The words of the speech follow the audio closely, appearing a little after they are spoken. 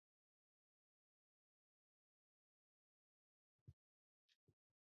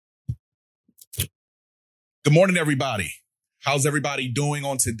Good morning, everybody. How's everybody doing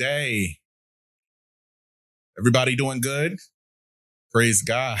on today? Everybody doing good? Praise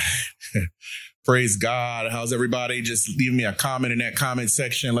God. Praise God. How's everybody? Just leave me a comment in that comment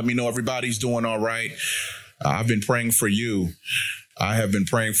section. Let me know everybody's doing all right. I've been praying for you. I have been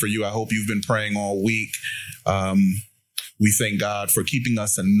praying for you. I hope you've been praying all week. We thank God for keeping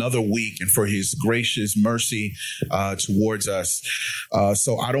us another week and for his gracious mercy towards us.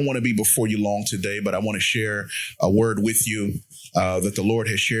 So I don't want to be before you long today, but I want to share a word with you that the Lord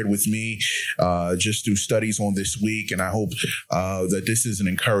has shared with me just through studies on this week. And I hope that this is an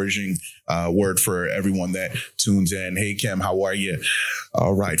encouraging word for everyone that tunes in. Hey, Kim, how are you?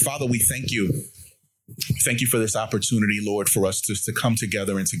 All right. Father, we thank you. Thank you for this opportunity, Lord, for us just to come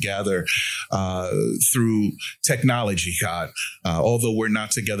together and to gather through technology, God. Although we're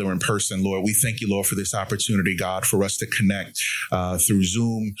not together in person, Lord, we thank you, Lord, for this opportunity, God, for us to connect through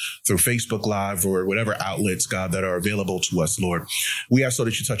Zoom, through Facebook Live, or whatever outlets, God, that are available to us, Lord. We ask,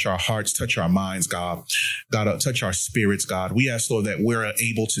 Lord, that you touch our hearts, touch our minds, God. God, touch our spirits, God. We ask, Lord, that we're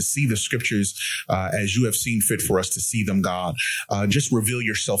able to see the scriptures as you have seen fit for us to see them, God. Just reveal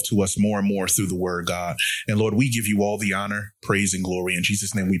yourself to us more and more through the word, God. And Lord, we give you all the honor, praise, and glory. In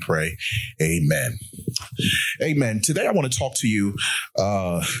Jesus' name we pray. Amen. Amen. Today I want to talk to you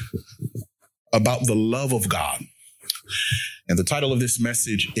about the love of God. And the title of this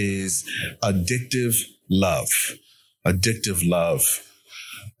message is Addictive Love. Addictive Love.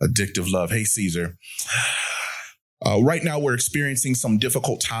 Addictive Love. Hey, Caesar. Right now we're experiencing some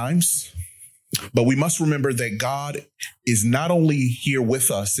difficult times. But we must remember that God is not only here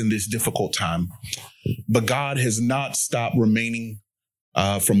with us in this difficult time, but God has not stopped remaining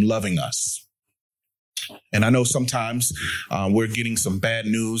from loving us. And I know sometimes we're getting some bad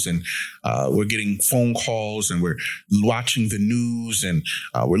news and we're getting phone calls and we're watching the news and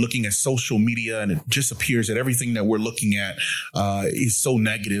we're looking at social media, and it just appears that everything that we're looking at is so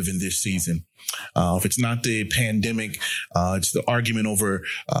negative in this season. If it's not the pandemic, it's the argument over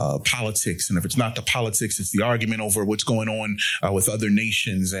politics. And if it's not the politics, it's the argument over what's going on with other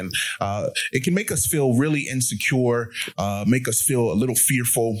nations. And it can make us feel really insecure, make us feel a little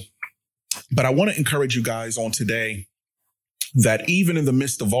fearful. But I want to encourage you guys on today that even in the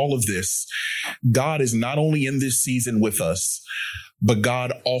midst of all of this, God is not only in this season with us, but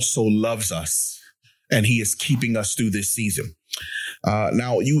God also loves us, and he is keeping us through this season.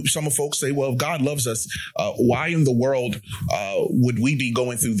 Now, some folks say, well, if God loves us, why in the world would we be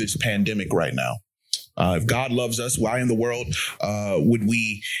going through this pandemic right now? If God loves us, why in the world would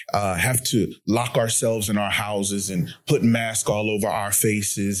we have to lock ourselves in our houses and put masks all over our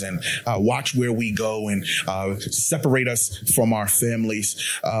faces and watch where we go and separate us from our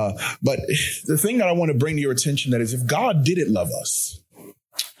families? But the thing that I want to bring to your attention that is, if God didn't love us,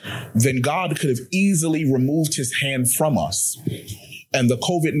 then God could have easily removed his hand from us. And the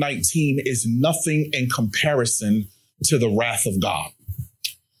COVID-19 is nothing in comparison to the wrath of God.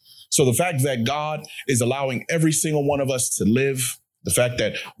 So the fact that God is allowing every single one of us to live, the fact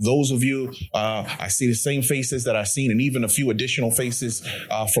that those of you, I see the same faces that I've seen and even a few additional faces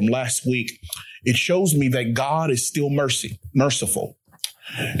from last week, it shows me that God is still merciful.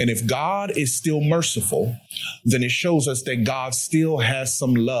 And if God is still merciful, then it shows us that God still has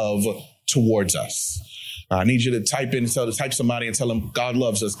some love towards us. I need you to type somebody and tell them, God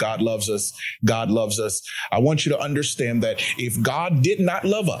loves us, God loves us, God loves us. I want you to understand that if God did not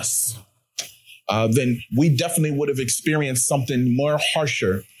love us, then we definitely would have experienced something more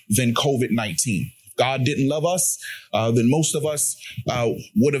harsher than COVID-19. If God didn't love us, then most of us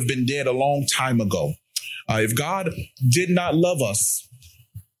would have been dead a long time ago. If God did not love us,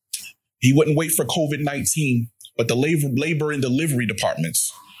 he wouldn't wait for COVID-19, but the labor and delivery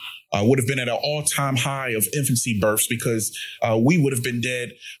departments would have been at an all-time high of infancy births because we would have been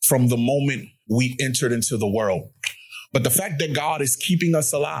dead from the moment we entered into the world. But the fact that God is keeping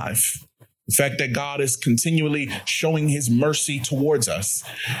us alive, the fact that God is continually showing his mercy towards us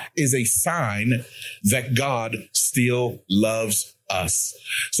is a sign that God still loves us.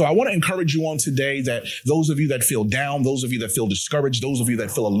 So I want to encourage you on today that those of you that feel down, those of you that feel discouraged, those of you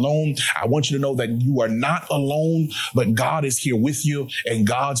that feel alone, I want you to know that you are not alone, but God is here with you and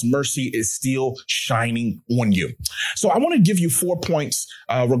God's mercy is still shining on you. So I want to give you 4 points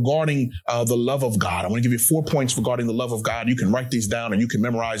regarding the love of God. I want to give you 4 points regarding the love of God. You can write these down and you can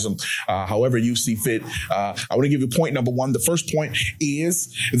memorize them however you see fit. I want to give you point number 1. The first point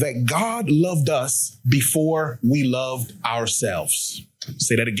is that God loved us before we loved ourselves.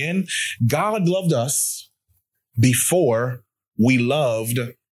 Say that again. God loved us before we loved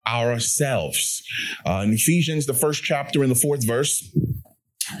ourselves. In Ephesians, the 1st chapter in the 4th verse,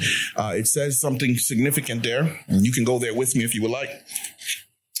 It says something significant there, and you can go there with me if you would like.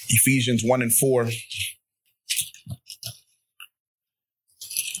 Ephesians 1 and 4.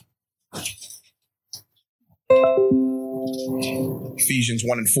 Ephesians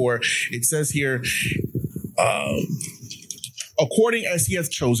 1 and 4. It says here, according as he hath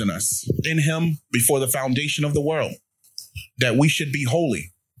chosen us in him before the foundation of the world, that we should be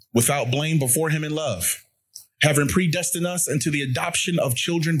holy, without blame before him in love, having predestined us unto the adoption of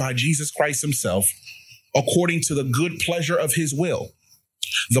children by Jesus Christ himself, according to the good pleasure of his will,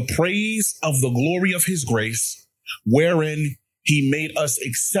 the praise of the glory of his grace, wherein he made us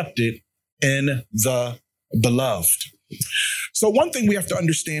accepted in the beloved. So one thing we have to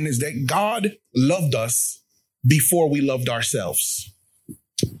understand is that God loved us before we loved ourselves.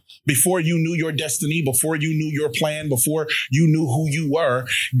 Before you knew your destiny, before you knew your plan, before you knew who you were,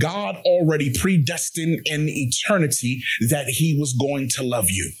 God already predestined in eternity that he was going to love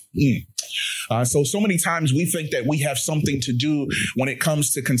you. So many times we think that we have something to do when it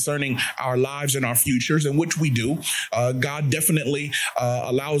comes to concerning our lives and our futures, and which we do. God definitely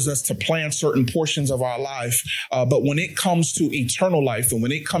allows us to plan certain portions of our life. But when it comes to eternal life and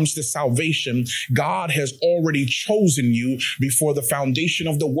when it comes to salvation, God has already chosen you before the foundation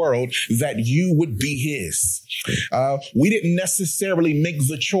of the world that you would be his. We didn't necessarily make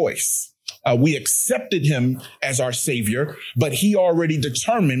the choice. We accepted him as our savior, but he already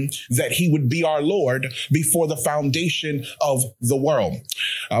determined that he would be our Lord before the foundation of the world.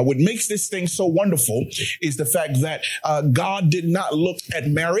 What makes this thing so wonderful is the fact that God did not look at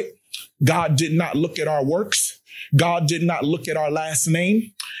merit. God did not look at our works. God did not look at our last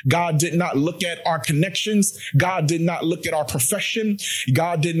name. God did not look at our connections. God did not look at our profession.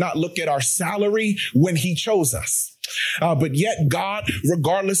 God did not look at our salary when he chose us. But yet God,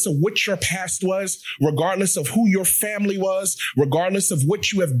 regardless of what your past was, regardless of who your family was, regardless of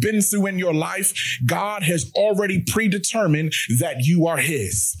what you have been through in your life, God has already predetermined that you are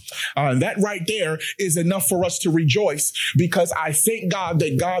his. And that right there is enough for us to rejoice, because I thank God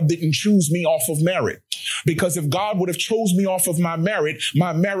that God didn't choose me off of merit. Because if God would have chose me off of my merit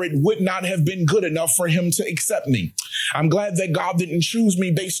would not have been good enough for him to accept me. I'm glad that God didn't choose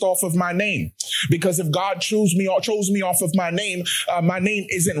me based off of my name, because if God chose me off of my name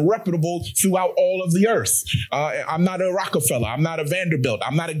isn't reputable throughout all of the earth. I'm not a Rockefeller. I'm not a Vanderbilt.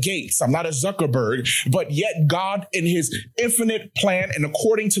 I'm not a Gates. I'm not a Zuckerberg. But yet God, in his infinite plan and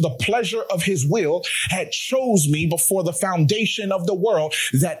according to the pleasure of his will, had chose me before the foundation of the world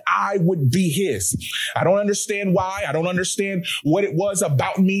that I would be his. I don't understand why. I don't understand what it was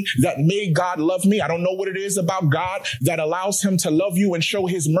about me that made God love me. I don't know what it is about God that allows him to love you and show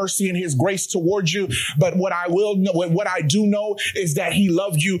his mercy and his grace towards you. But what I do know is that he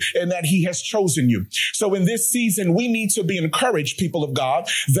loved you and that he has chosen you. So in this season, we need to be encouraged, people of God,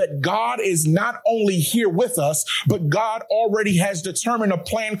 that God is not only here with us, but God already has determined a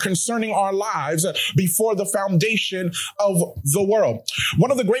plan concerning our lives before the foundation of the world.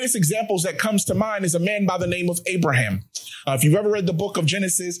 One of the greatest examples that comes to mind is a man by the name of Abraham. If you've ever read the book of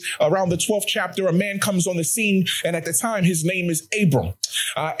Genesis, around the 12th chapter, a man comes on the scene, and at the time, his name is Abram.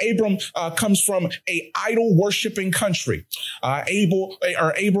 Abram comes from a idol worshiping country.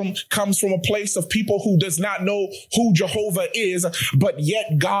 Abram comes from a place of people who does not know who Jehovah is, but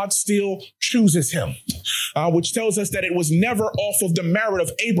yet God still chooses him, which tells us that it was never off of the merit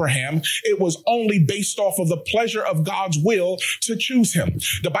of Abraham. It was only based off of the pleasure of God's will to choose him.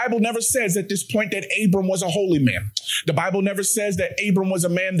 The Bible never says at this point that Abram was a holy man. The Bible never says that Abram was a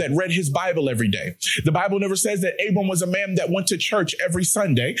man that read his Bible every day. The Bible never says that Abram was a man that went to church every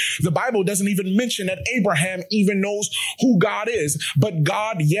Sunday. The Bible doesn't even mention that Abraham even knows who God is, but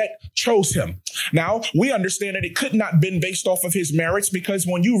God yet chose him. Now, we understand that it could not have been based off of his merits, because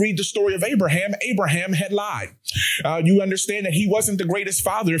when you read the story of Abraham, Abraham had lied. You understand that he wasn't the greatest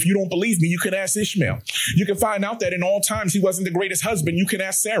father. If you don't believe me, you can ask Ishmael. You can find out that in all times he wasn't the greatest husband. You can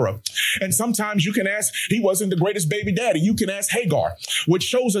ask Sarah. And sometimes you can ask, he wasn't the greatest baby daddy. You can ask Hagar, which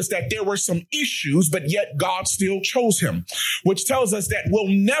shows us that there were some issues, but yet God still chose him, which tells us that we'll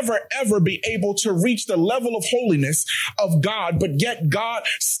never, ever be able to reach the level of holiness of God, but yet God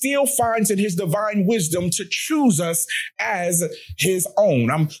still finds in his divine wisdom to choose us as his own.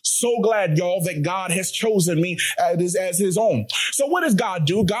 I'm so glad, y'all, that God has chosen me as his own. So what does God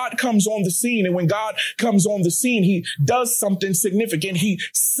do? God comes on the scene, and when God comes on the scene, he does something significant. He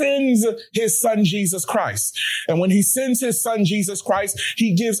sends his son, Jesus Christ. And when he sends his son, Jesus Christ,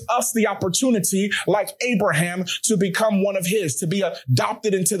 he gives us the opportunity, like Abraham, to become one of his, to be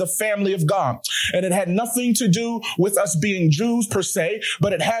adopted into the family of God. And it had nothing to do with us being Jews per se,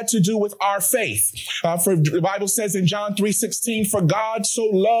 but it had to do with our faith. For the Bible says in John 3:16, for God so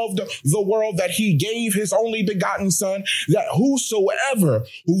loved the world that he gave his only begotten son, that whosoever,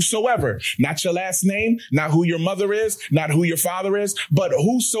 not your last name, not who your mother is, not who your father is, but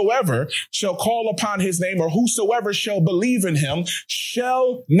whosoever shall call upon his name, or whosoever shall believe in him,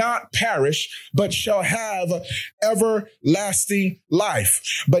 shall not perish, but shall have everlasting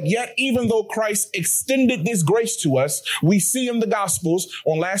life. But yet, even though Christ extended this grace to us, we see in the Gospels,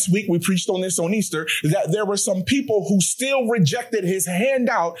 on last week, we preached on this on Easter, that there were some people who still rejected his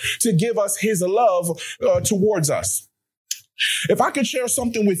handout to give us his love towards us. If I could share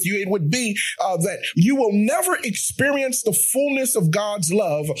something with you, it would be that you will never experience the fullness of God's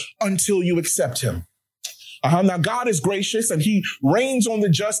love until you accept him. Now, God is gracious and he reigns on the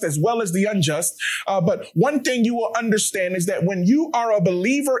just as well as the unjust. But one thing you will understand is that when you are a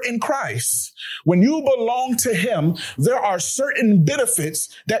believer in Christ, when you belong to him, there are certain benefits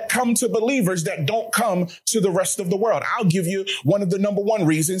that come to believers that don't come to the rest of the world. I'll give you one of the number one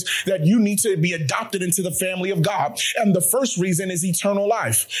reasons that you need to be adopted into the family of God. And the first reason is eternal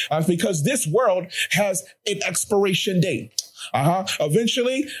life, because this world has an expiration date.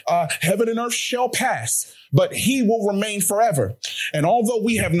 Eventually, heaven and earth shall pass, but he will remain forever. And although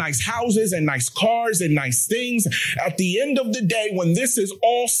we have nice houses and nice cars and nice things, at the end of the day, when this is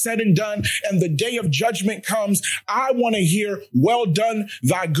all said and done and the day of judgment comes, I want to hear, well done,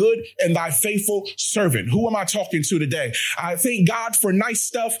 thy good and thy faithful servant. Who am I talking to today? I thank God for nice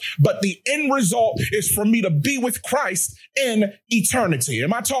stuff, but the end result is for me to be with Christ in eternity.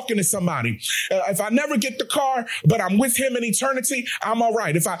 Am I talking to somebody? If I never get the car, but I'm with him in eternity, I'm all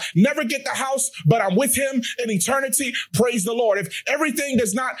right. If I never get the house, but I'm with him in eternity, praise the Lord. If everything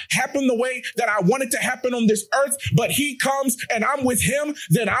does not happen the way that I want it to happen on this earth, but he comes and I'm with him,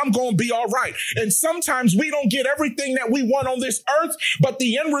 then I'm going to be all right. And sometimes we don't get everything that we want on this earth, but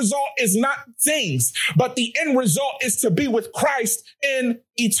the end result is not things, but the end result is to be with Christ in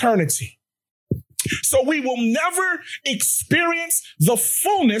eternity. So we will never experience the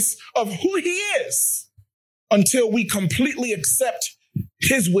fullness of who he is until we completely accept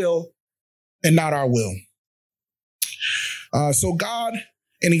his will and not our will. So God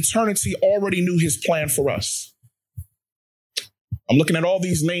in eternity already knew his plan for us. I'm looking at all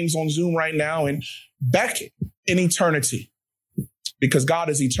these names on Zoom right now, and back in eternity, because God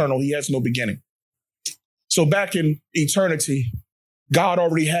is eternal, he has no beginning. So back in eternity, God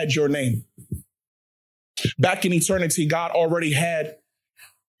already had your name. Back in eternity, God already had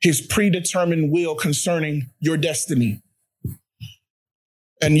his predetermined will concerning your destiny.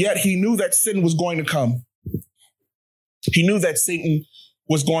 And yet he knew that sin was going to come. He knew that Satan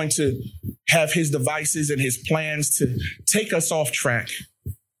was going to have his devices and his plans to take us off track.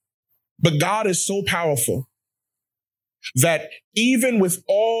 But God is so powerful that even with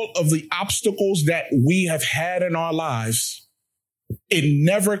all of the obstacles that we have had in our lives, it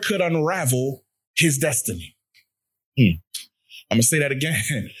never could unravel his destiny. I'm going to say that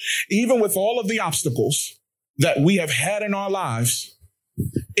again. Even with all of the obstacles that we have had in our lives,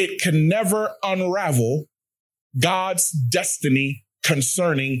 it can never unravel God's destiny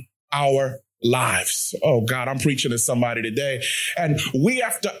concerning our lives. Oh God, I'm preaching to somebody today. And we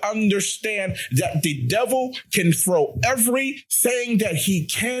have to understand that the devil can throw everything that he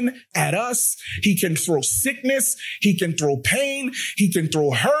can at us. He can throw sickness. He can throw pain. He can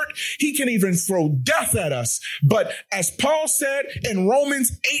throw hurt. He can even throw death at us. But as Paul said in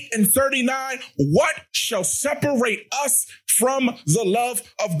Romans 8:39, what shall separate us from the love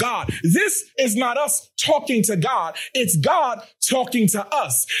of God? This is not us talking to God. It's God talking to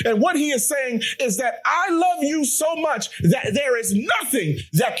us. And what he is saying is that I love you so much that there is nothing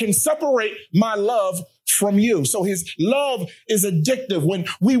that can separate my love from you. So his love is addictive. When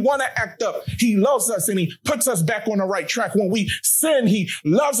we want to act up, he loves us and he puts us back on the right track. When we sin, he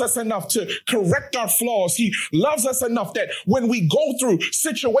loves us enough to correct our flaws. He loves us enough that when we go through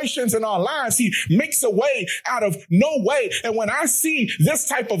situations in our lives, he makes a way out of no way. And when I see this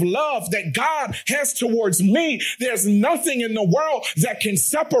type of love that God has towards me, there's nothing in the world that can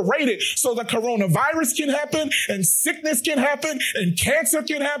separate it. So the coronavirus can happen, and sickness can happen, and cancer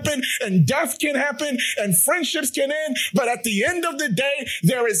can happen, and death can happen, and friendships can end. But at the end of the day,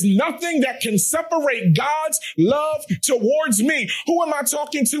 there is nothing that can separate God's love towards me. Who am I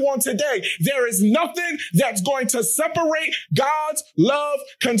talking to on today? There is nothing that's going to separate God's love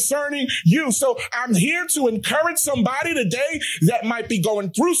concerning you. So I'm here to encourage somebody today that might be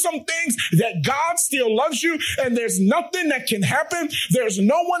going through some things, that God still loves you, and there's nothing that can happen. There's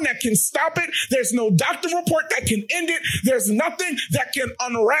no one that can stop it. There's no doctor report that can end it. There's nothing that can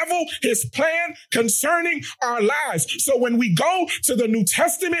unravel his plan concerning concerning our lives. So when we go to the New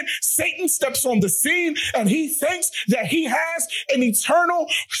Testament, Satan steps on the scene and he thinks that he has an eternal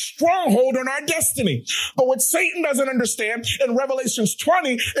stronghold on our destiny. But what Satan doesn't understand in Revelations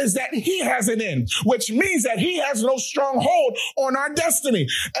 20 is that he has an end, which means that he has no stronghold on our destiny.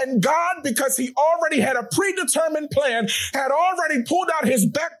 And God, because he already had a predetermined plan, had already pulled out his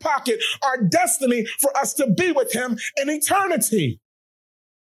back pocket, our destiny for us to be with him in eternity.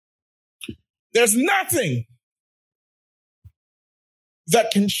 There's nothing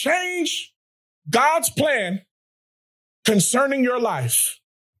that can change God's plan concerning your life.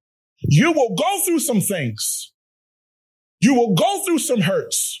 You will go through some things. You will go through some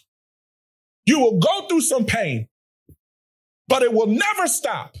hurts. You will go through some pain, but it will never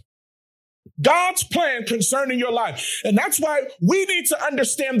stop God's plan concerning your life. And that's why we need to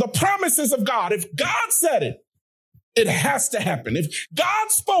understand the promises of God. If God said it, it has to happen. If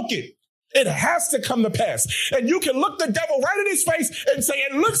God spoke it, it has to come to pass. And you can look the devil right in his face and say,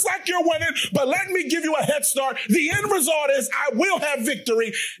 it looks like you're winning, but let me give you a head start. The end result is I will have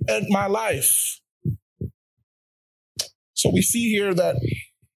victory in my life. So we see here that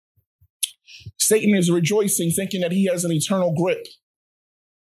Satan is rejoicing, thinking that he has an eternal grip.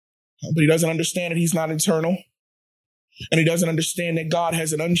 But he doesn't understand that he's not eternal. And he doesn't understand that God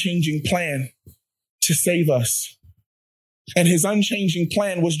has an unchanging plan to save us. And his unchanging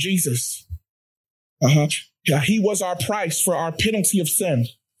plan was Jesus. He was our price for our penalty of sin.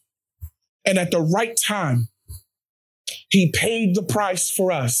 And at the right time, he paid the price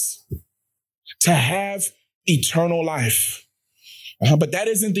for us to have eternal life. But that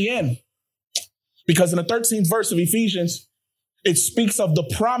isn't the end. Because in the 13th verse of Ephesians, it speaks of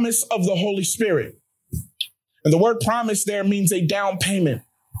the promise of the Holy Spirit. And the word promise there means a down payment.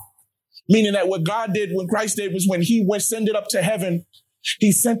 Meaning that what God did, when Christ did, was when he ascended up to heaven,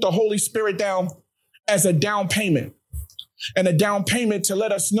 he sent the Holy Spirit down as a down payment. And a down payment to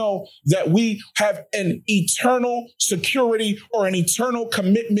let us know that we have an eternal security or an eternal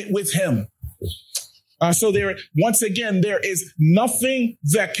commitment with him. So once again, there is nothing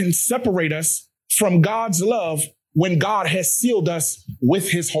that can separate us from God's love when God has sealed us with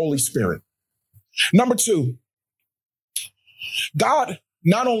his Holy Spirit. Number two, God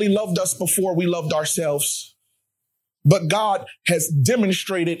not only loved us before we loved ourselves, but God has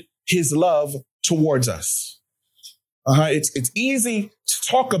demonstrated his love towards us. It's easy to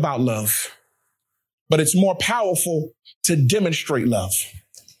talk about love, but it's more powerful to demonstrate love.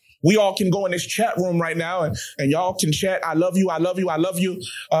 We all can go in this chat room right now and y'all can chat, I love you, I love you, I love you.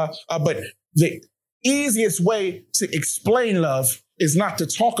 But the easiest way to explain love is not to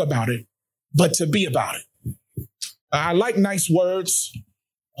talk about it, but to be about it. I like nice words,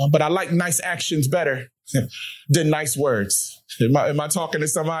 but I like nice actions better than nice words. Am I talking to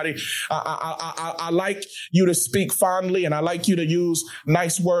somebody? I like you to speak fondly and I like you to use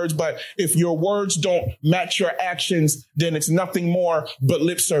nice words, but if your words don't match your actions, then it's nothing more but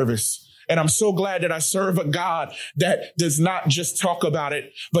lip service. And I'm so glad that I serve a God that does not just talk about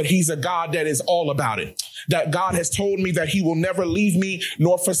it, but he's a God that is all about it. That God has told me that he will never leave me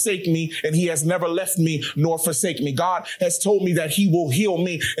nor forsake me, and he has never left me nor forsake me. God has told me that he will heal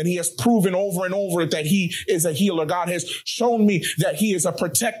me, and he has proven over and over that he is a healer. God has shown me that he is a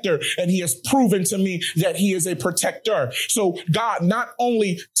protector, and he has proven to me that he is a protector. So God not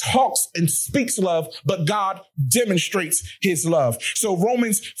only talks and speaks love, but God demonstrates his love. So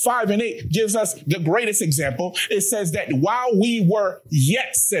Romans 5:8 gives us the greatest example. It says that while we were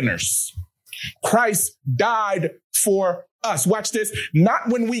yet sinners, Christ died for us. Watch this. Not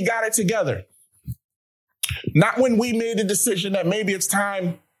when we got it together. Not when we made the decision that maybe it's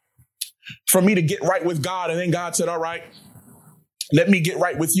time for me to get right with God. And then God said, all right, let me get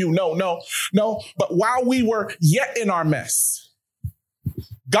right with you. No. But while we were yet in our mess,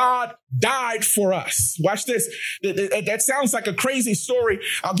 God died for us. Watch this. That sounds like a crazy story.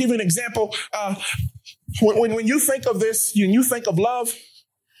 I'll give you an example. When you think of this, you think of love,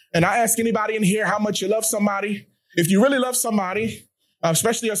 and I ask anybody in here how much you love somebody. If you really love somebody,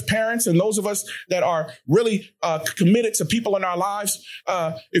 especially as parents and those of us that are really committed to people in our lives,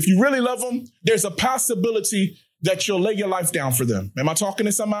 if you really love them, there's a possibility that you'll lay your life down for them. Am I talking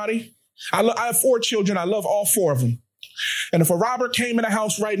to somebody? I have 4 children. I love all 4 of them. And if a robber came in the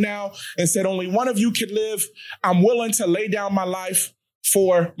house right now and said, only one of you could live, I'm willing to lay down my life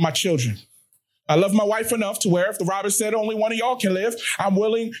for my children. I love my wife enough to where if the robber said only one of y'all can live, I'm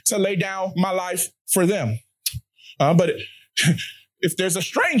willing to lay down my life for them. But if there's a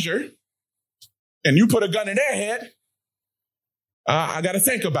stranger and you put a gun in their head, I got to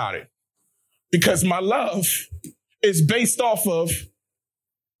think about it, because my love is based off of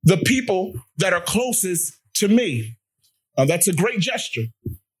the people that are closest to me. That's a great gesture.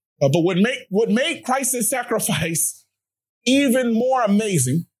 But what made Christ's sacrifice even more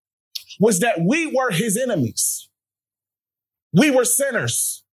amazing was that we were his enemies. We were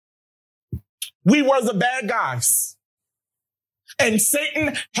sinners. We were the bad guys. And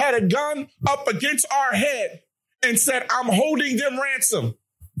Satan had a gun up against our head and said, I'm holding them ransom.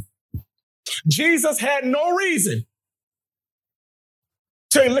 Jesus had no reason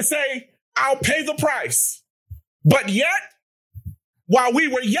to say, I'll pay the price. But yet, while we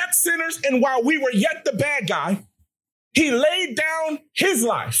were yet sinners and while we were yet the bad guy, he laid down his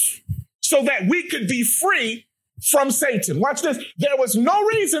life so that we could be free from Satan. Watch this. There was no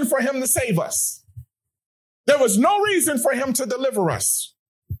reason for him to save us. There was no reason for him to deliver us.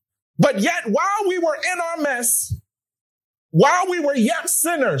 But yet, while we were in our mess, while we were yet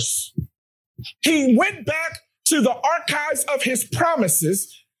sinners, he went back to the archives of his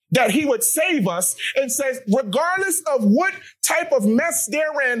promises that he would save us and says, regardless of what type of mess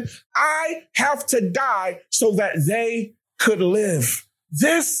they're in, I have to die so that they could live.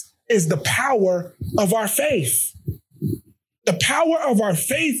 This is the power of our faith. The power of our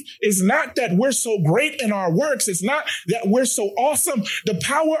faith is not that we're so great in our works. It's not that we're so awesome. The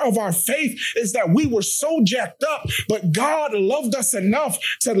power of our faith is that we were so jacked up, but God loved us enough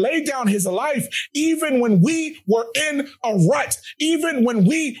to lay down his life even when we were in a rut, even when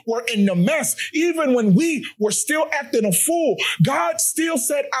we were in the mess, even when we were still acting a fool. God still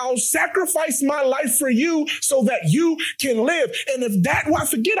said, I'll sacrifice my life for you so that you can live. And if that, well,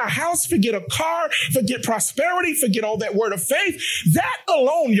 forget a house, forget a car, forget prosperity, forget all that word of faith, that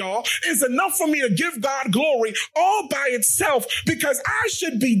alone, y'all, is enough for me to give God glory all by itself, because I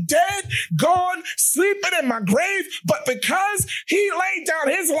should be dead, gone, sleeping in my grave. But because he laid down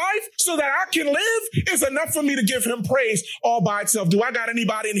his life so that I can live, is enough for me to give him praise all by itself. Do I got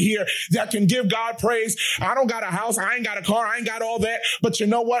anybody in here that can give God praise? I don't got a house. I ain't got a car. I ain't got all that. But you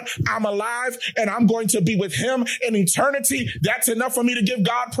know what? I'm alive and I'm going to be with him in eternity. That's enough for me to give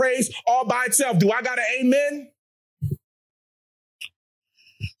God praise all by itself. Do I got an amen?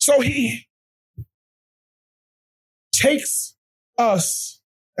 So he takes us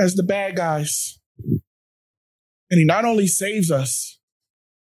as the bad guys, and he not only saves us,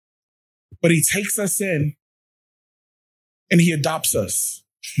 but he takes us in and he adopts us.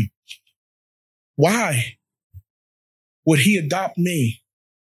 Why would he adopt me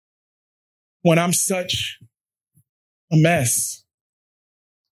when I'm such a mess?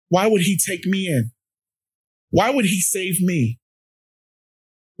 Why would he take me in? Why would he save me?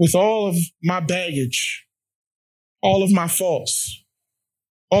 With all of my baggage, all of my faults,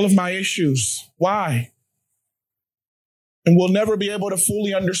 all of my issues. Why? And we'll never be able to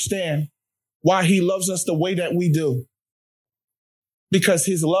fully understand why he loves us the way that we do. Because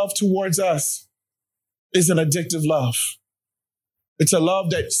his love towards us is an addictive love. It's a love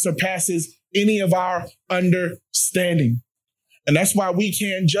that surpasses any of our understanding. And that's why we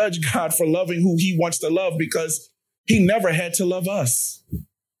can't judge God for loving who he wants to love, because he never had to love us.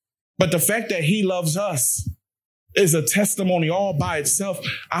 But the fact that he loves us is a testimony all by itself.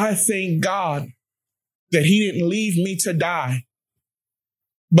 I thank God that he didn't leave me to die,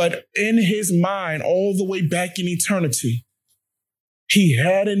 but in his mind, all the way back in eternity, he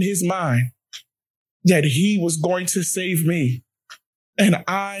had in his mind that he was going to save me. And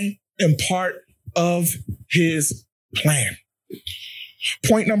I am part of his plan.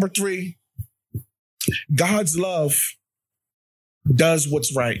 Point number 3, God's love does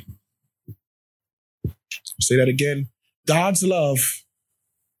what's right. Say that again. God's love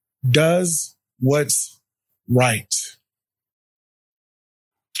does what's right.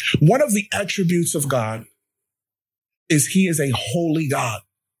 One of the attributes of God is he is a holy God.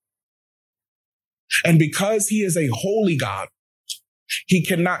 And because he is a holy God, he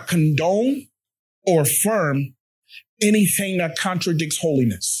cannot condone or affirm anything that contradicts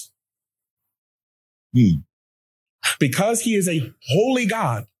holiness. Because he is a holy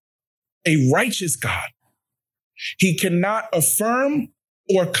God, a righteous God, he cannot affirm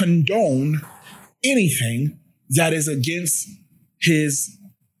or condone anything that is against his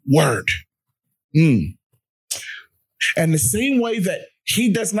word. And the same way that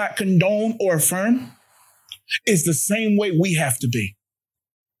he does not condone or affirm is the same way we have to be.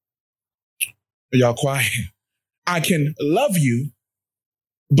 Are y'all quiet? I can love you,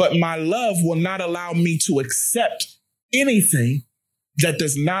 but my love will not allow me to accept anything that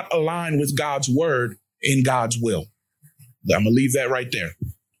does not align with God's word in God's will. I'm going to leave that right there.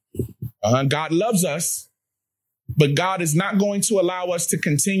 God loves us, but God is not going to allow us to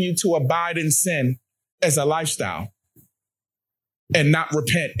continue to abide in sin as a lifestyle. and not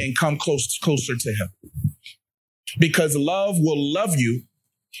repent and come closer to him. Because love will love you,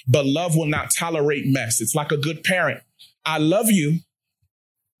 but love will not tolerate mess. It's like a good parent. I love you,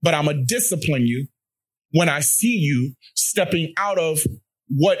 but I'm going to discipline you when I see you stepping out of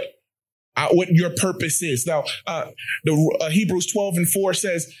what your purpose is. Now, Hebrews 12:4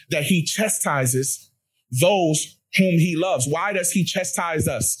 says that he chastises those whom he loves. Why does he chastise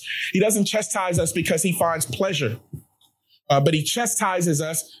us? He doesn't chastise us because he finds pleasure, but he chastises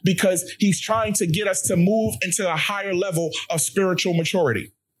us because he's trying to get us to move into a higher level of spiritual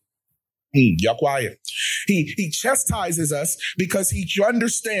maturity. Y'all quiet. He chastises us because he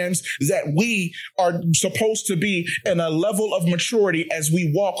understands that we are supposed to be in a level of maturity as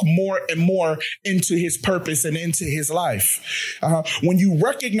we walk more and more into his purpose and into his life. When you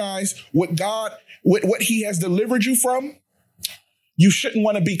recognize what he has delivered you from, you shouldn't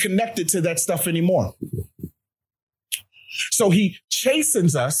want to be connected to that stuff anymore. So he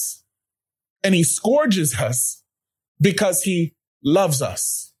chastens us and he scourges us because he loves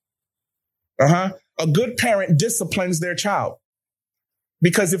us. A good parent disciplines their child,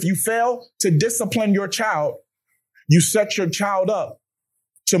 because if you fail to discipline your child, you set your child up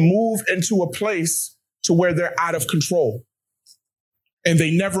to move into a place to where they're out of control and they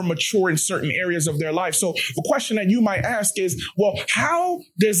never mature in certain areas of their life. So the question that you might ask is, well, how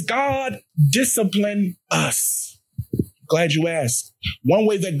does God discipline us? Glad you asked. One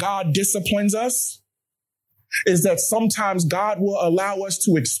way that God disciplines us is that sometimes God will allow us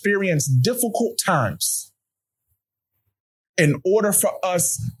to experience difficult times in order for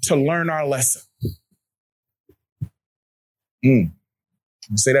us to learn our lesson.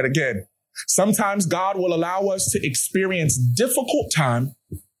 Say that again. Sometimes God will allow us to experience difficult time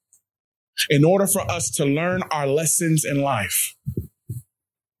in order for us to learn our lessons in life,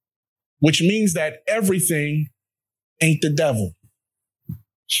 which means that everything ain't the devil.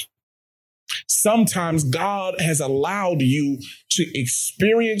 Sometimes God has allowed you to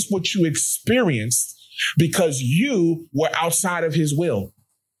experience what you experienced because you were outside of his will.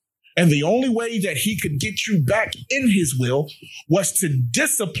 And the only way that he could get you back in his will was to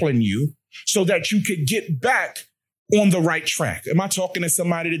discipline you so that you could get back on the right track. Am I talking to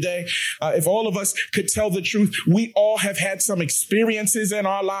somebody today? If all of us could tell the truth, we all have had some experiences in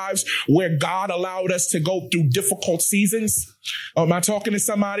our lives where God allowed us to go through difficult seasons. Am I talking to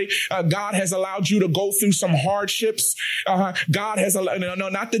somebody? God has allowed you to go through some hardships. God has allowed, no,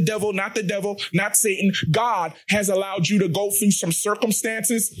 not the devil, not Satan. God has allowed you to go through some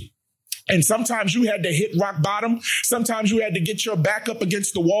circumstances. And sometimes you had to hit rock bottom. Sometimes you had to get your back up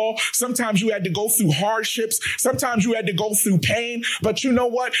against the wall. Sometimes you had to go through hardships. Sometimes you had to go through pain. But you know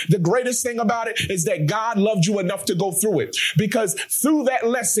what? The greatest thing about it is that God loved you enough to go through it. Because through that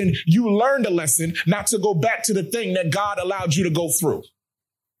lesson, you learned a lesson not to go back to the thing that God allowed you to go through.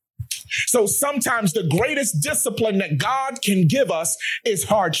 So sometimes the greatest discipline that God can give us is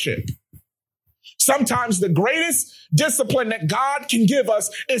hardship. Sometimes the greatest discipline that God can give us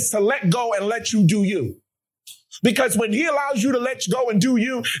is to let go and let you do you. Because when he allows you to let go and do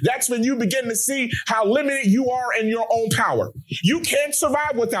you, that's when you begin to see how limited you are in your own power. You can't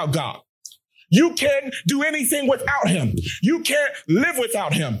survive without God. You can't do anything without him. You can't live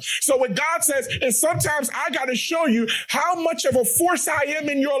without him. So what God says is sometimes I got to show you how much of a force I am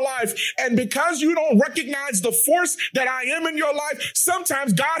in your life. And because you don't recognize the force that I am in your life,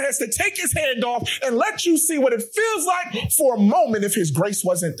 sometimes God has to take his hand off and let you see what it feels like for a moment if his grace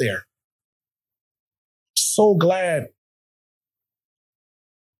wasn't there. So glad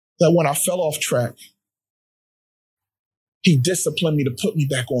that when I fell off track, he disciplined me to put me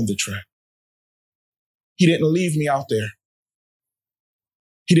back on the track. He didn't leave me out there.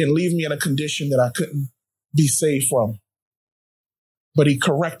 He didn't leave me in a condition that I couldn't be saved from. But he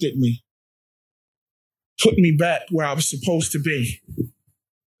corrected me, put me back where I was supposed to be,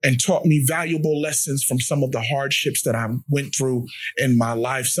 and taught me valuable lessons from some of the hardships that I went through in my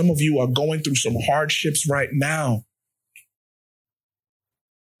life. Some of you are going through some hardships right now.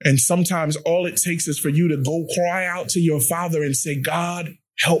 And sometimes all it takes is for you to go cry out to your Father and say, God,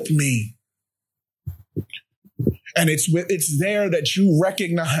 help me. And it's there that you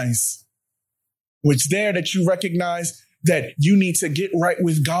recognize, that you need to get right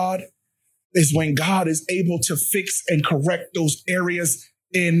with God, is when God is able to fix and correct those areas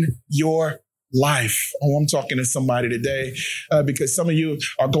in your life. Oh, I'm talking to somebody today because some of you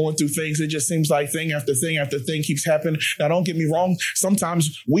are going through things. It just seems like thing after thing after thing keeps happening. Now, don't get me wrong.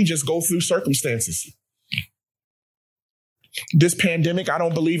 Sometimes we just go through circumstances. This pandemic,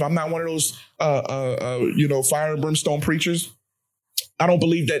 I'm not one of those, fire and brimstone preachers. I don't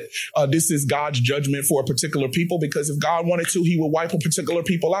believe that this is God's judgment for a particular people, because if God wanted to, he would wipe a particular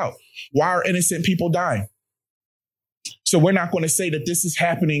people out. Why are innocent people dying? So we're not going to say that this is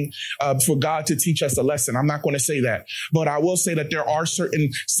happening for God to teach us a lesson. I'm not going to say that. But I will say that there are certain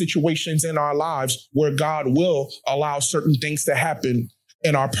situations in our lives where God will allow certain things to happen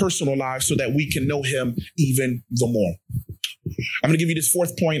in our personal lives so that we can know him even the more. I'm going to give you this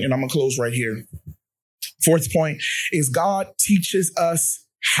fourth point, and I'm going to close right here. Fourth point is God teaches us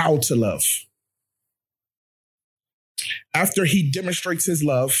how to love. After he demonstrates his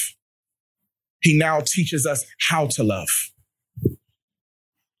love, he now teaches us how to love.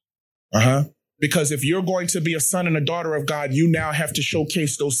 Because if you're going to be a son and a daughter of God, you now have to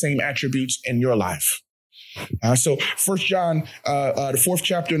showcase those same attributes in your life. So 1 John, the 4th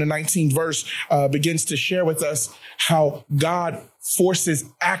chapter and the 19th verse begins to share with us how God forces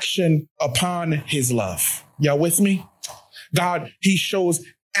action upon his love. Y'all with me? God, he shows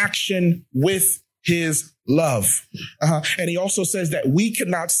action with his love. And he also says that we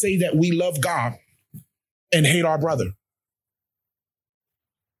cannot say that we love God and hate our brother.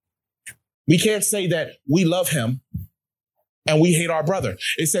 We can't say that we love him and we hate our brother.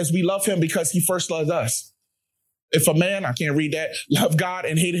 It says we love him because he first loved us. If a man, I can't read that, love God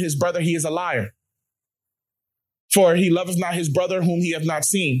and hated his brother, he is a liar. For he loveth not his brother whom he hath not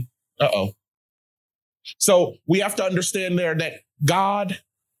seen. So we have to understand there that God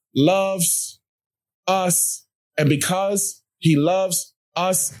loves us, and because he loves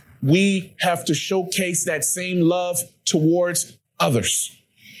us, we have to showcase that same love towards others.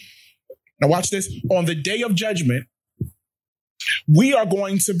 Now watch this. On the day of judgment, we are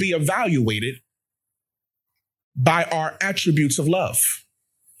going to be evaluated by our attributes of love.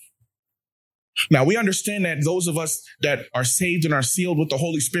 Now, we understand that those of us that are saved and are sealed with the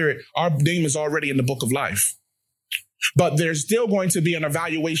Holy Spirit, our name is already in the book of life. But there's still going to be an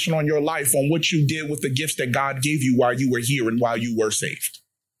evaluation on your life on what you did with the gifts that God gave you while you were here and while you were saved.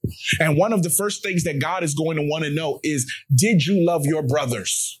 And one of the first things that God is going to want to know is, did you love your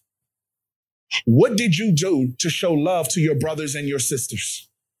brothers? What did you do to show love to your brothers and your sisters?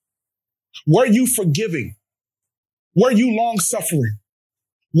 Were you forgiving? Were you long-suffering?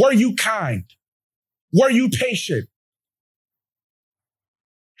 Were you kind? Were you patient?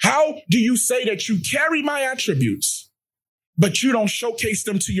 How do you say that you carry my attributes, but you don't showcase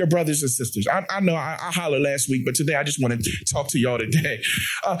them to your brothers and sisters? I know I hollered last week, but today I just want to talk to y'all today.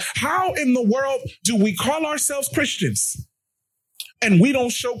 How in the world do we call ourselves Christians and we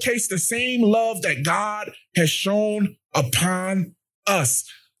don't showcase the same love that God has shown upon us?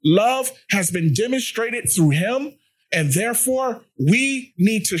 Love has been demonstrated through him, and therefore we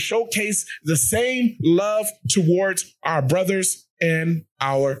need to showcase the same love towards our brothers and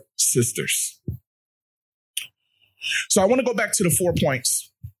our sisters. So I want to go back to the 4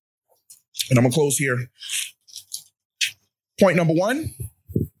 points, and I'm going to close here. Point number 1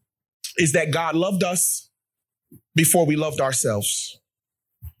 is that God loved us before we loved ourselves.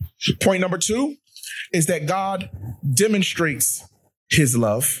 Point number 2 is that God demonstrates his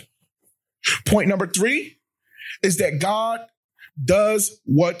love. Point number 3 is that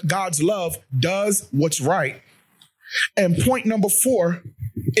God's love does what's right. And point number 4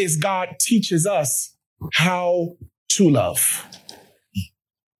 is God teaches us how to love.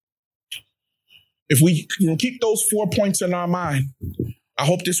 If we keep those 4 points in our mind, I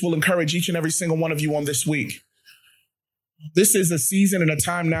hope this will encourage each and every single one of you on this week. This is a season and a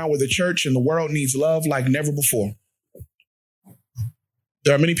time now where the church and the world needs love like never before.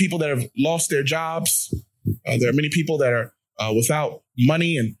 There are many people that have lost their jobs. There are many people that are without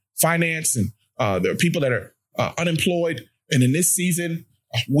money and finance, and there are people that are unemployed. And in this season,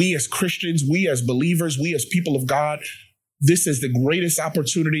 we as Christians, we as believers, we as people of God, this is the greatest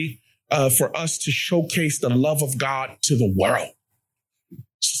opportunity for us to showcase the love of God to the world.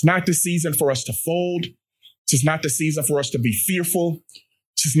 It's not the season for us to fold. It's not the season for us to be fearful.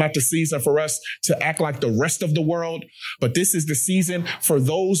 It's not the season for us to act like the rest of the world, but this is the season for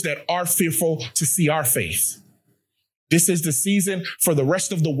those that are fearful to see our faith. This is the season for the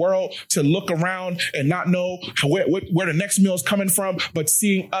rest of the world to look around and not know where the next meal is coming from, but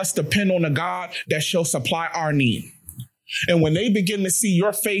seeing us depend on a God that shall supply our need. And when they begin to see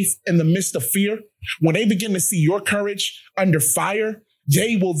your faith in the midst of fear, when they begin to see your courage under fire,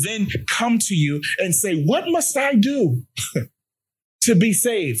 they will then come to you and say, what must I do to be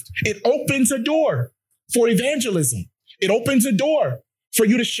saved? It opens a door for evangelism. It opens a door for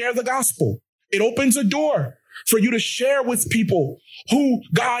you to share the gospel. It opens a door for you to share with people who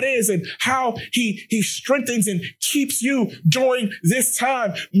God is and how he strengthens and keeps you during this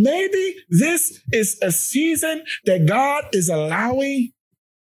time. Maybe this is a season that God is allowing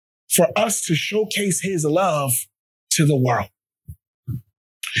for us to showcase his love to the world.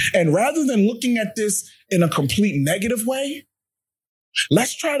 And rather than looking at this in a complete negative way,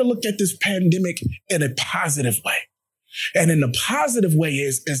 let's try to look at this pandemic in a positive way. And in the positive way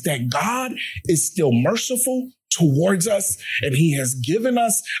is that God is still merciful towards us, and he has given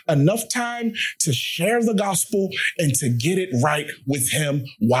us enough time to share the gospel and to get it right with him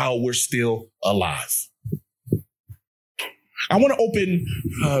while we're still alive. I want to open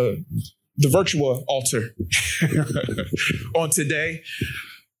the virtual altar on today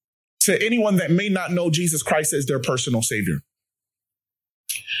to anyone that may not know Jesus Christ as their personal Savior.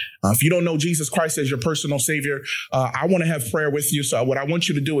 If you don't know Jesus Christ as your personal Savior, I want to have prayer with you. So what I want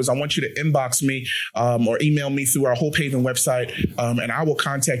you to do is I want you to inbox me or email me through our Hope Haven website, and I will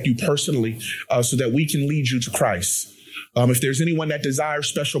contact you personally so that we can lead you to Christ. If there's anyone that desires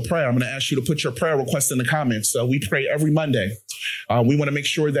special prayer, I'm going to ask you to put your prayer request in the comments. We pray every Monday. We want to make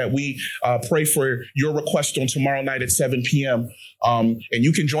sure that we pray for your request on tomorrow night at 7 p.m. And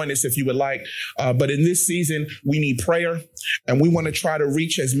you can join us if you would like. But in this season, we need prayer, and we want to try to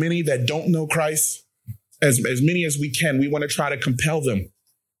reach as many that don't know Christ, as many as we can. We want to try to compel them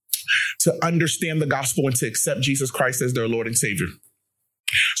to understand the gospel and to accept Jesus Christ as their Lord and Savior.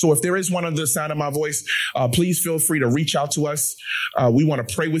 So if there is one under the sound of my voice, please feel free to reach out to us. We want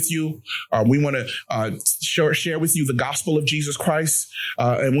to pray with you. We want to share with you the gospel of Jesus Christ.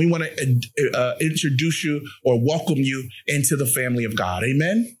 And we want to introduce you or welcome you into the family of God.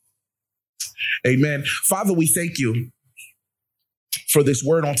 Amen. Amen. Father, we thank you for this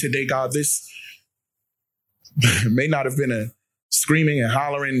word on today, God. This may not have been a screaming and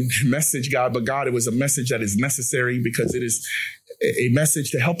hollering message, God, but God, it was a message that is necessary because it is a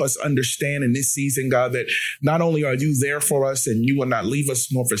message to help us understand in this season, God, that not only are you there for us and you will not leave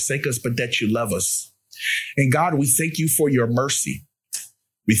us nor forsake us, but that you love us. And God, we thank you for your mercy.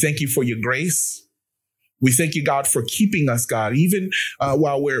 We thank you for your grace. We thank you, God, for keeping us, God, even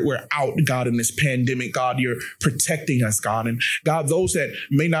while we're out, God, in this pandemic. God, you're protecting us, God. And God, those that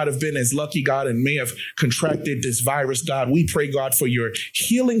may not have been as lucky, God, and may have contracted this virus, God, we pray, God, for your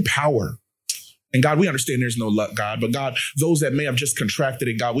healing power. And God, we understand there's no luck, God, but God, those that may have just contracted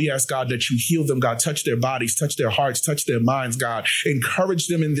it, God, we ask, God, that you heal them, God, touch their bodies, touch their hearts, touch their minds, God, encourage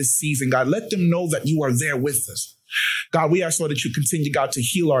them in this season, God, let them know that you are there with us. God, we ask, Lord, that you continue, God, to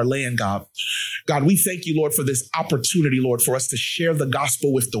heal our land, God. God, we thank you, Lord, for this opportunity, Lord, for us to share the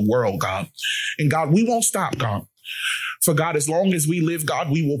gospel with the world, God. And God, we won't stop, God. For God, as long as we live,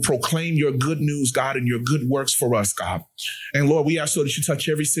 God, we will proclaim your good news, God, and your good works for us, God. And Lord, we ask, Lord, that you touch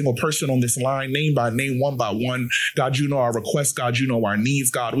every single person on this line, name by name, one by one. God, you know our requests. God, you know our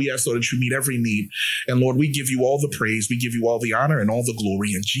needs. God, we ask, Lord, that you meet every need. And Lord, we give you all the praise. We give you all the honor and all the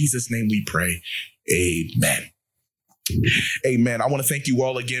glory. In Jesus' name we pray. Amen. Amen. I want to thank you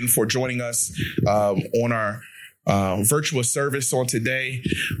all again for joining us on our virtual service on today.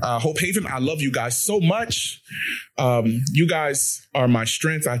 Hope Haven, I love you guys so much. You guys are my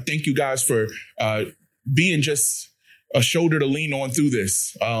strength. I thank you guys for being just a shoulder to lean on through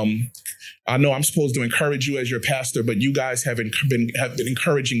this. I know I'm supposed to encourage you as your pastor, but you guys have been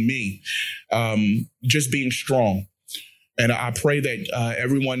encouraging me, just being strong. And I pray that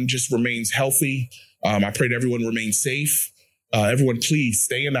everyone just remains healthy. I pray that everyone remains safe. Everyone, please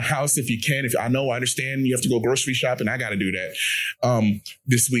stay in the house if you can. I understand you have to go grocery shopping. I got to do that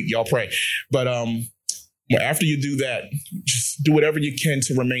this week. Y'all pray. But after you do that, just do whatever you can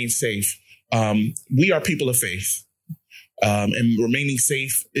to remain safe. We are people of faith, and remaining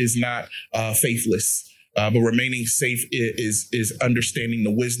safe is not faithless. But remaining safe is understanding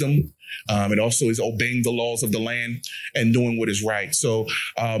the wisdom. It also is obeying the laws of the land and doing what is right. So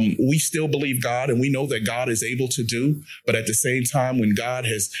we still believe God, and we know that God is able to do. But at the same time, when God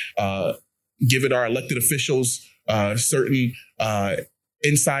has given our elected officials certain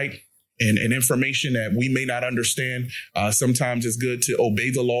insight and information that we may not understand, sometimes it's good to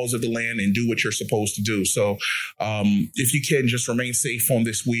obey the laws of the land and do what you're supposed to do. So if you can, just remain safe on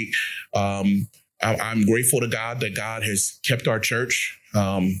this week. I'm grateful to God that God has kept our church.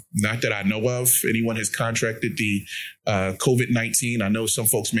 Not that I know of anyone has contracted the COVID-19. I know some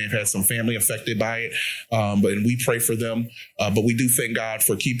folks may have had some family affected by it, but we pray for them. But we do thank God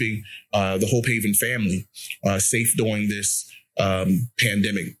for keeping the Hope Haven family safe during this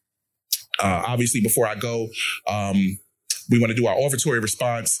pandemic. Obviously, before I go, we want to do our offertory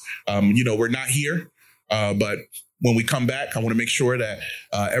response. We're not here, but when we come back, I want to make sure that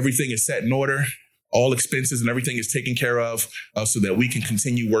everything is set in order. All expenses and everything is taken care of so that we can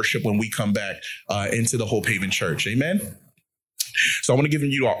continue worship when we come back into the Hope Haven Church. Amen. So I want to give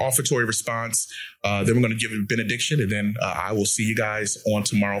you our offertory response. Then we're going to give a benediction, and then I will see you guys on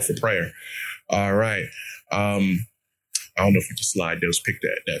tomorrow for prayer. All right. I don't know if you can slide those, pick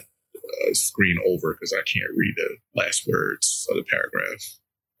that screen over because I can't read the last words of the paragraph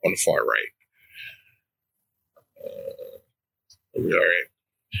on the far right. All right.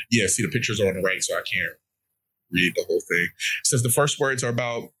 Yeah, see the pictures are on the right, so I can't read the whole thing. It says the first words of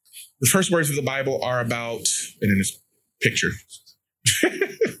the Bible are about, and then this picture.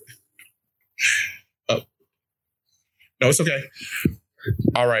 Oh. No, it's okay.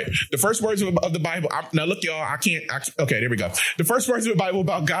 All right. The first words of the Bible. Now look, y'all, okay, there we go. The first words of the Bible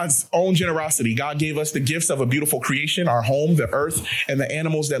about God's own generosity. God gave us the gifts of a beautiful creation, our home, the earth, and the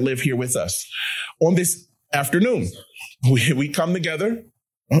animals that live here with us. On this afternoon, we come together.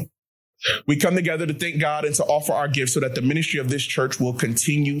 We come together to thank God and to offer our gifts so that the ministry of this church will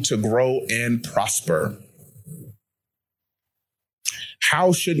continue to grow and prosper.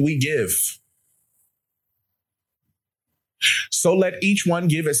 How should we give? So let each one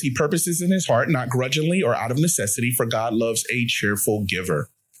give as he purposes in his heart, not grudgingly or out of necessity, for God loves a cheerful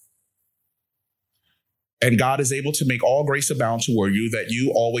giver. And God is able to make all grace abound toward you, that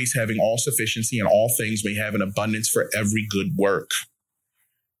you, always having all sufficiency in all things, may have an abundance for every good work.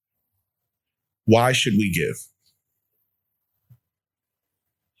 Why should we give?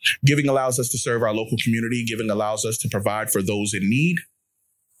 Giving allows us to serve our local community. Giving allows us to provide for those in need.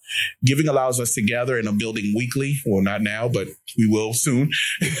 Giving allows us to gather in a building weekly. Well, not now, but we will soon.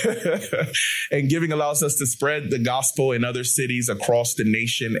 And giving allows us to spread the gospel in other cities across the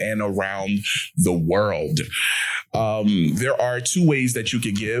nation and around the world. There are two ways that you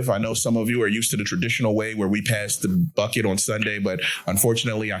can give. I know some of you are used to the traditional way where we pass the bucket on Sunday, but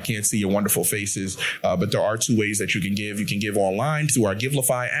unfortunately, I can't see your wonderful faces. But there are two ways that you can give. You can give online through our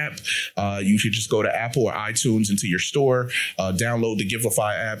Givelify app. You should just go to Apple or iTunes into your store, download the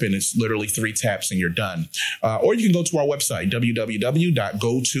Givelify app, and it's literally 3 taps and you're done. Or you can go to our website,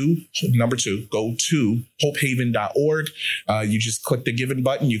 www.go to hopehaven.org. You just click the giving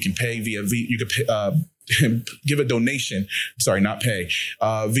button. You can pay via you can give a donation, not pay,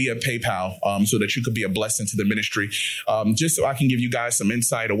 via PayPal, so that you could be a blessing to the ministry. Just so I can give you guys some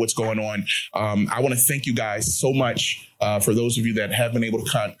insight of what's going on. I want to thank you guys so much for those of you that have been able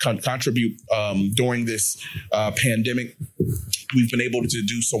to contribute during this pandemic. We've been able to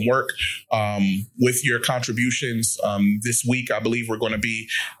do some work with your contributions. This week, I believe we're going to be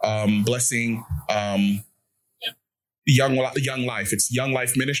blessing Young Life. It's Young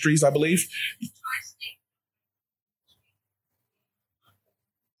Life Ministries, I believe.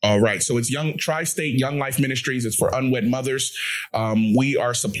 All right. So it's Tri-State Young Life Ministries. It's for unwed mothers. We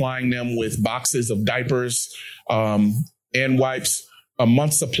are supplying them with boxes of diapers and wipes, a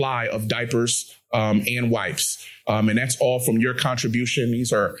month's supply of diapers and wipes. And that's all from your contribution.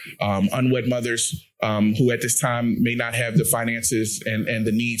 These are unwed mothers who at this time may not have the finances and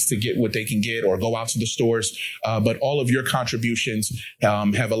the needs to get what they can get or go out to the stores. But all of your contributions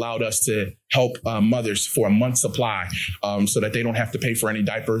have allowed us to help mothers for a month's supply so that they don't have to pay for any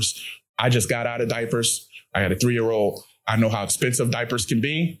diapers. I just got out of diapers. I had a 3-year-old. I know how expensive diapers can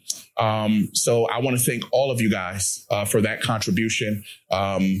be. So I want to thank all of you guys for that contribution.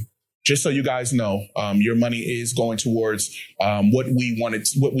 Just so you guys know, your money is going towards what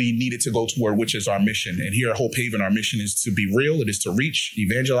we needed to go toward, which is our mission. And here at Hope Haven, our mission is to be real. It is to reach,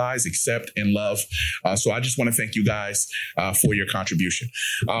 evangelize, accept, and love. So I just want to thank you guys for your contribution.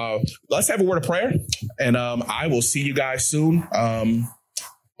 Let's have a word of prayer, and I will see you guys soon.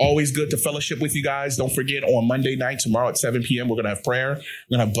 Always good to fellowship with you guys. Don't forget, on Monday night, tomorrow at 7 p.m., we're going to have prayer.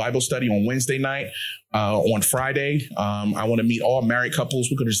 We're going to have Bible study on Wednesday night. On Friday, I want to meet all married couples.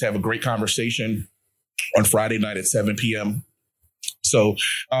 We're going to just have a great conversation on Friday night at 7 p.m. So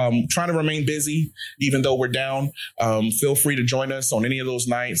trying to remain busy, even though we're down. Feel free to join us on any of those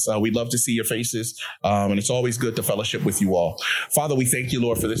nights. We'd love to see your faces. And it's always good to fellowship with you all. Father, we thank you,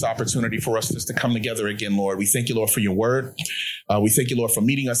 Lord, for this opportunity for us just to come together again, Lord. We thank you, Lord, for your word. We thank you, Lord, for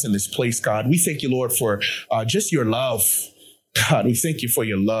meeting us in this place, God. We thank you, Lord, for just your love. God, we thank you for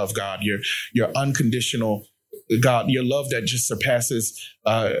your love, God, your unconditional, God, your love that just surpasses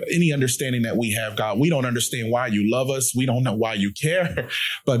any understanding that we have, God. We don't understand why you love us. We don't know why you care.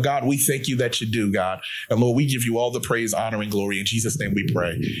 But God, we thank you that you do, God. And Lord, we give you all the praise, honor, and glory. In Jesus' name we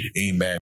pray. Amen.